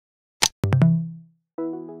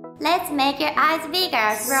Let's make your eyes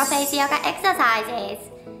bigger through face yoga exercises.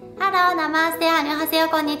 Hello, namaste, annyeonghaseyo,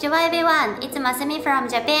 konnichiwa everyone. It's Masumi from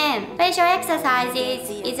Japan. Facial exercises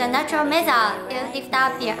is a natural method to lift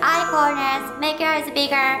up your eye corners, make your eyes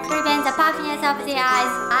bigger, prevent the puffiness of the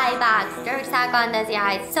eyes, eye bags, dark circle under the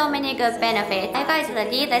eyes. So many good benefits. Are you guys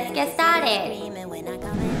ready? Let's get started.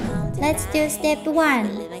 Let's do step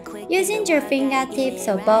 1. Using your fingertips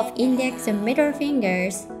of both index and middle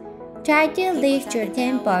fingers, try to lift your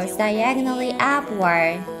temples diagonally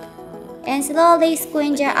upward and slowly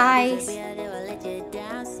squint your eyes.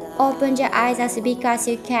 Open your eyes as big as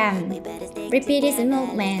you can. Repeat this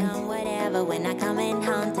movement.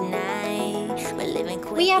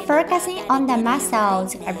 We are focusing on the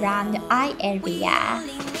muscles around the eye area.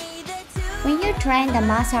 When you train the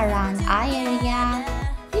muscle around the eye area,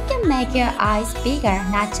 you can make your eyes bigger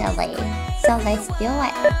naturally. So let's do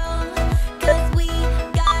it.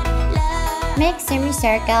 Make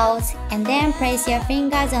semicircles and then place your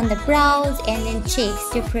fingers on the brows and then cheeks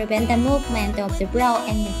to prevent the movement of the brow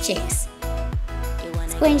and the cheeks.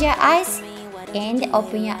 Squint your eyes and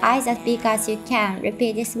open your eyes as big as you can.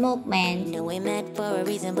 Repeat this movement.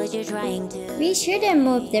 We shouldn't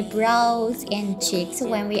move the brows and cheeks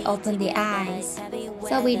when we open the eyes.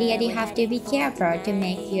 So we really have to be careful to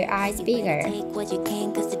make your eyes bigger.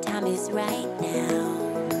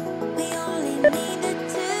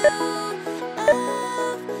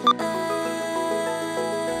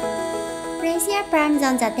 Place your palms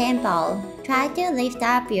on the temple. Try to lift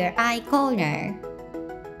up your eye corner.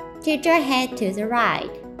 Tilt your head to the right.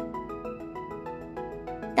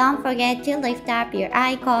 Don't forget to lift up your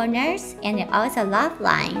eye corners and also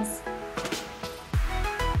laughlines.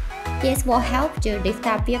 This will help you lift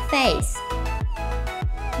up your face.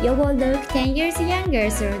 You will look 10 years younger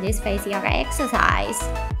through this face yoga exercise.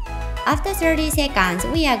 After 30 seconds,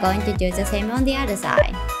 we are going to do the same on the other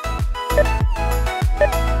side.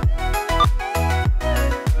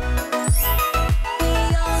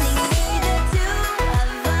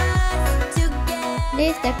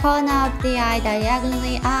 Lift the corner of the eye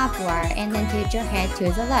diagonally upward and then tilt your head to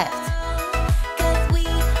the left.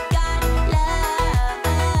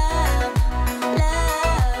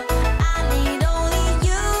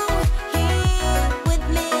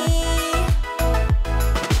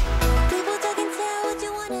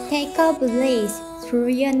 Take a breath through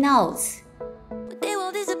your nose.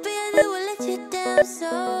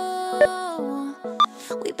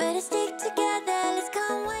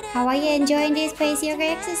 How are you enjoying these face yoga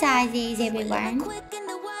exercises, everyone?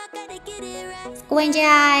 Squint your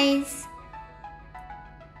eyes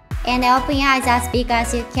and open your eyes as big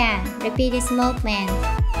as you can. Repeat this movement.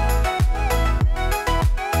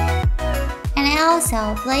 And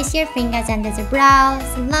also, place your fingers under the brow.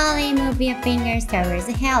 Slowly move your fingers towards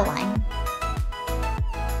the hairline.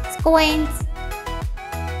 Squint.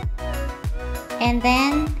 And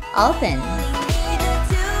then open.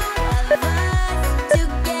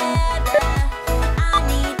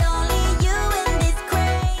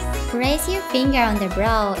 Place your finger on the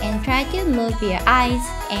brow and try to move your eyes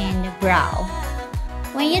and the brow.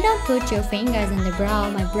 When you don't put your fingers on the brow,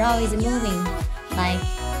 my brow is moving. Like,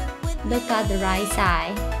 look at the right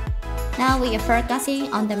side. Now we are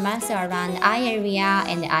focusing on the muscle around the eye area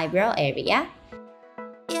and the eyebrow area.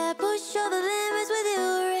 Yeah, push all the limits with you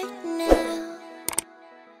right now.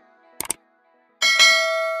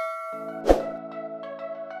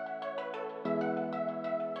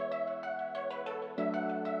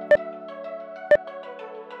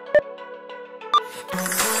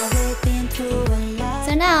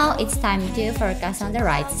 So now it's time to focus on the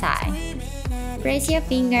right side. Place your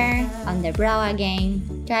finger on the brow again.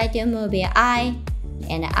 Try to move your eye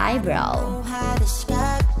and the eyebrow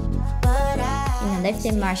in a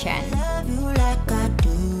lifting motion.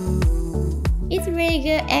 It's really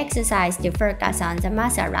good exercise to focus on the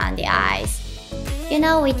muscle around the eyes. You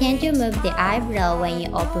know, we tend to move the eyebrow when you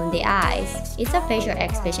open the eyes. It's a facial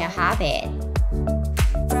expression habit.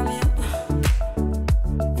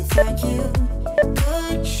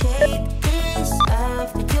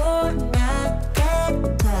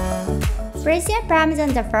 Place your palms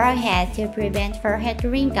on the forehead to prevent forehead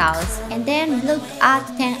wrinkles and then look at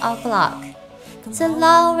 10 o'clock.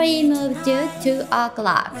 Slowly move to 2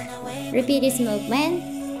 o'clock. Repeat this movement.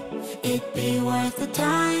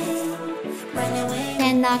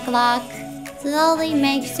 10 o'clock. Slowly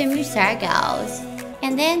make semicircles.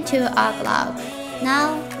 And then 2 o'clock.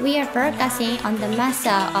 Now we are focusing on the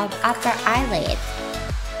muscle of upper eyelid.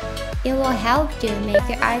 It will help to make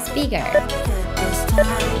your eyes bigger.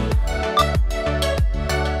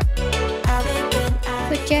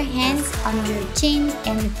 Put your hands on your chin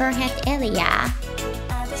and forehead area.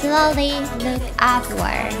 Slowly look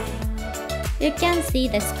upward. You can see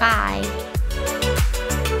the sky.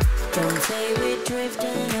 Don't say we're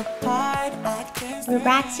drifting apart. I can't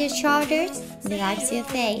Relax your shoulders, relax your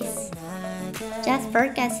face. Just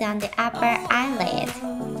focus on the upper eyelid.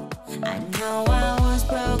 I know I once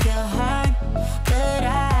broke your heart, but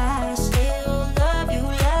I still love you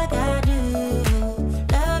like I do.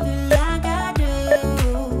 Love you like I do.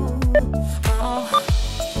 Oh,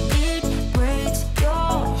 it breaks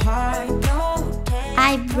your heart. No,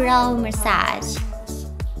 Eyebrow massage.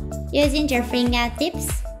 Using your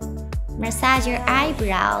fingertips, massage your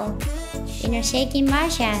eyebrow in a shaking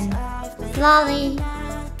motion. Slowly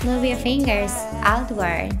move your fingers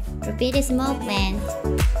outward. Repeat this movement.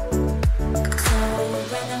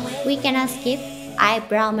 We cannot skip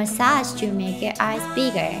eyebrow massage to make your eyes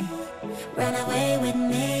bigger. run away with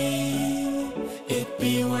me. It'd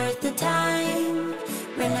be worth the time.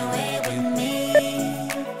 Run away with me.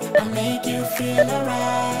 I'll make you feel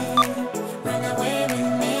alright. Run away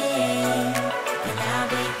with me. And I'll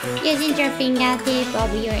be good. Using your fingertip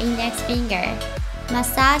over your index finger,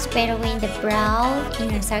 massage between the brow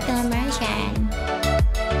in a circular motion.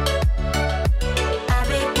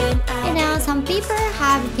 You know, some people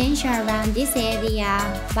have tension around this area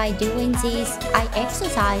by doing these eye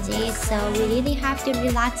exercises, so we really have to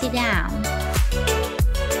relax it down.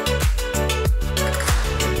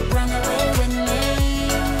 Run away with me.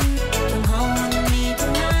 Come home with me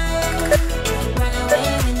tonight. Run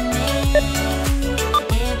away with me.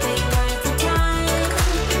 It'd be worth the time.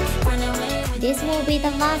 Run away with This will be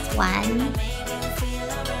the last one.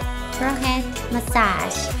 Forehead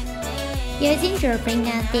massage. Using your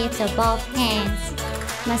fingertips of both hands,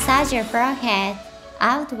 massage your forehead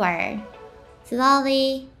outward,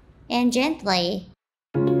 slowly and gently.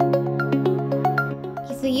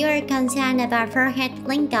 If you are concerned about forehead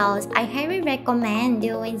wrinkles, I highly recommend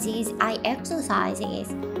doing these eye exercises.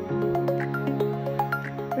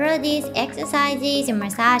 Through these exercises and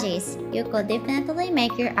massages, you could definitely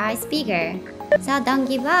make your eyes bigger. So don't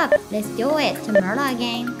give up, let's do it tomorrow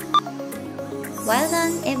again. Well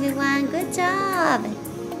done everyone, good job!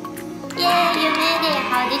 Yeah, you made it!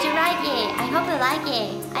 How did you like it? I hope you like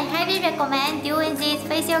it. I highly recommend doing these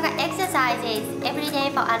face yoga exercises every day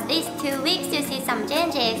for at least 2 weeks to see some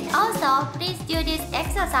changes. Also, please do this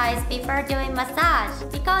exercise before doing massage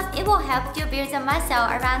because it will help you build the muscle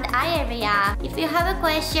around the eye area. If you have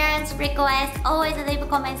questions, requests, always leave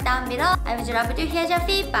comments down below. I would love to hear your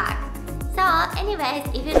feedback. So anyways,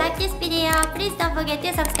 if you like this video, please don't forget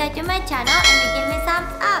to subscribe to my channel and give me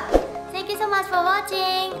thumbs up. Thank you so much for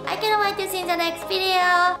watching. I can't wait to see you in the next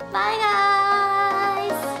video. Bye guys!